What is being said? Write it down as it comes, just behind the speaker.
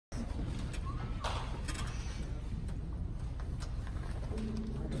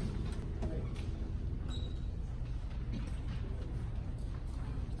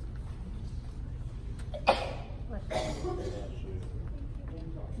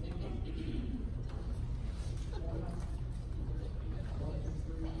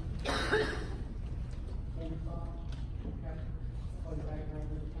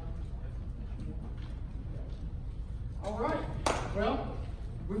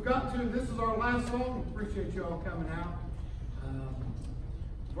This is our last song. Appreciate you all coming out.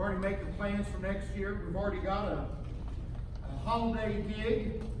 We've already made the plans for next year. We've already got a holiday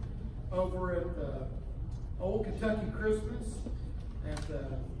gig over at Old Kentucky Christmas at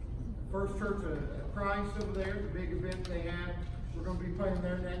First Church of Christ over there, the big event they have. We're going to be playing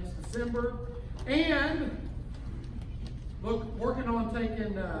there next December. And look, working on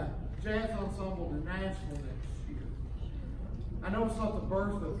taking Jazz Ensemble to Nashville next year. I know it's not the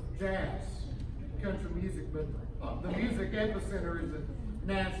birth of jazz, country music, but the music epicenter is in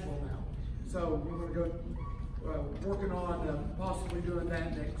Nashville now. So we're going to go working on possibly doing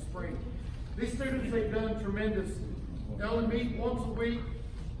that next spring. These students, they've done tremendous. They only meet once a week,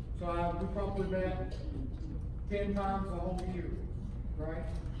 so we probably met 10 times the whole year, right?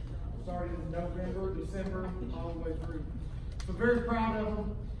 Started in November, December, all the way through. So very proud of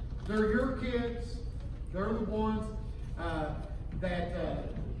them. They're your kids. They're the ones that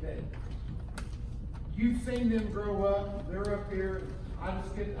you've seen them grow up. They're up here. I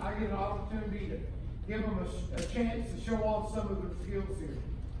get an opportunity to give them a chance to show off some of their skills here.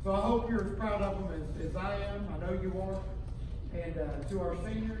 So I hope you're as proud of them as I am. I know you are. And to our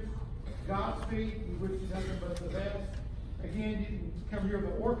seniors, Godspeed. We wish you nothing but the best. Again, you can come hear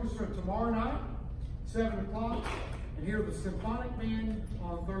the orchestra tomorrow night, 7 o'clock, and hear the symphonic band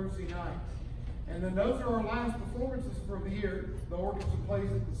on Thursday night. And then those are our last performances for the year. The orchestra plays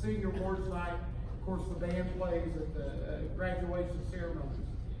at the senior awards night. Of course, the band plays at the graduation ceremonies.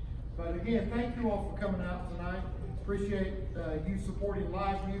 But again, thank you all for coming out tonight. Appreciate you supporting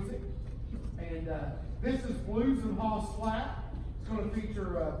live music. And this is Blues and Hoss Flat. It's going to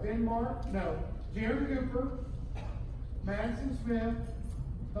feature Jerry Cooper, Madison Smith,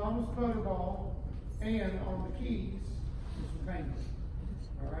 Thomas Butterball, and on the keys, Mr. Payne.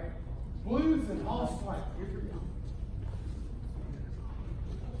 All right? Blues and Hoss Flat. Here we go.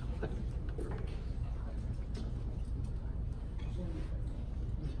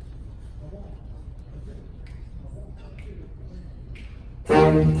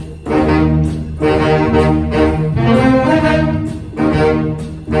 Thank you.